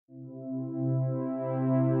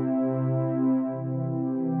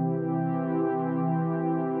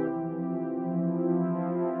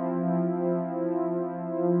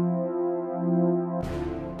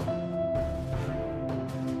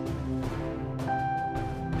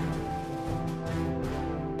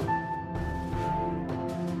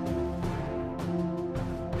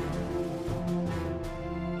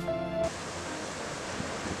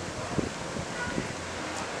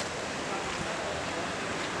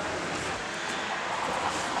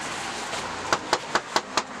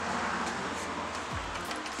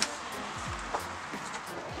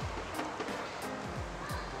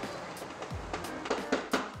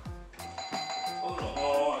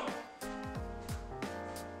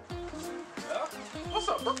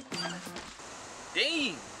up, bro?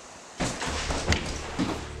 Dang.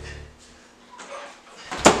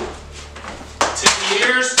 10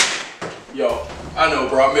 years? Yo, I know,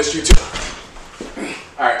 bro. I missed you too.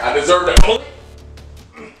 Alright, I deserve that.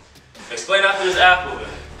 Explain after this apple, man.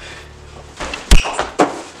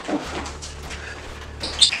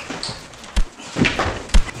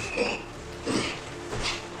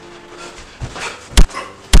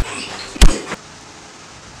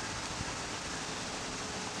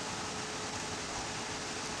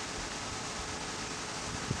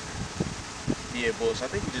 Yeah, boss, I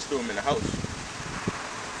think you just threw him in the house.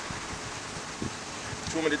 What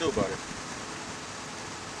you want me to do about it?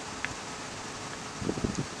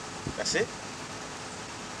 That's it?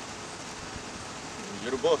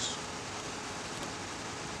 You're the boss.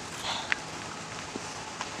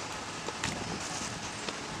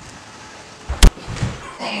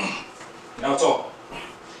 Now it's all.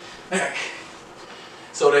 Alright.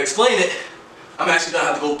 So to explain it, I'm actually gonna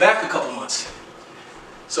have to go back a couple months.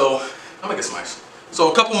 So, I'm gonna get some ice.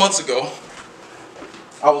 So a couple months ago,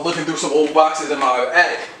 I was looking through some old boxes in my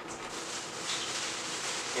attic.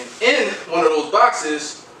 And in one of those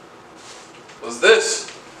boxes was this.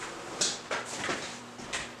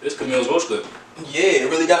 This Camille's roach clip. Yeah, it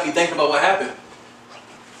really got me thinking about what happened.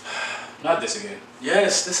 Not this again.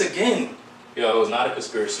 Yes, this again. Yo, it was not a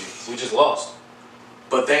conspiracy. We just lost.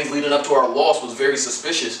 But things leading up to our loss was very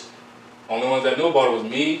suspicious. Only ones that knew about it was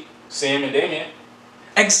me, Sam, and Damien.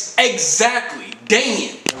 Exactly,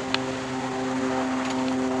 Damien.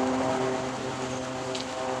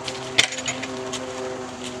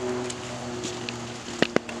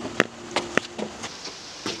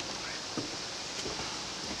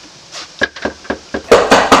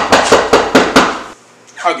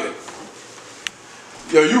 I'll get it.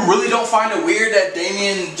 Yo, you really don't find it weird that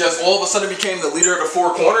Damien just all of a sudden became the leader of the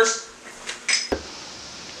Four Corners?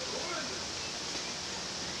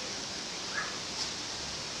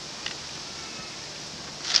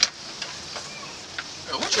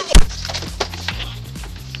 Yo, what you...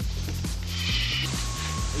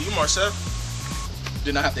 Hey, you Marcel? You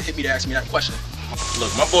did not have to hit me to ask me that question.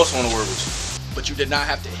 Look, my boss wanted to work with you. But you did not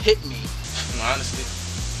have to hit me. No, honestly,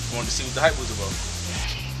 I wanted to see what the hype was about.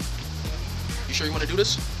 You sure you want to do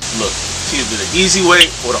this? Look, it's either the easy way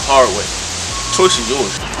or the hard way. The choice is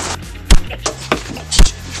yours.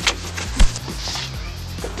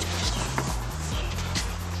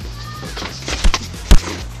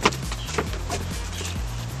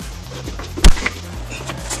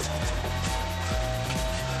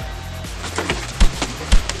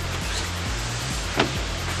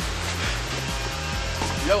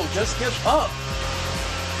 Yo, just give up.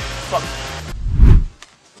 Fuck.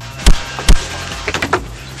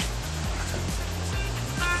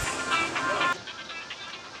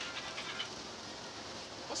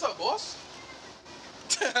 What's up, boss?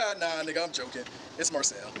 Nah, nigga, I'm joking. It's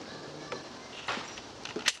Marcel.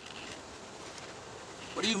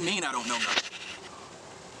 What do you mean I don't know nothing?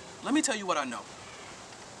 Let me tell you what I know.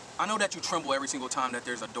 I know that you tremble every single time that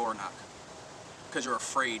there's a door knock. Because you're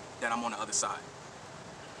afraid that I'm on the other side.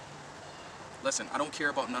 Listen, I don't care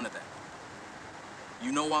about none of that.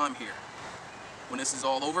 You know why I'm here. When this is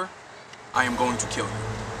all over, I am going to kill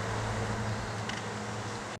you.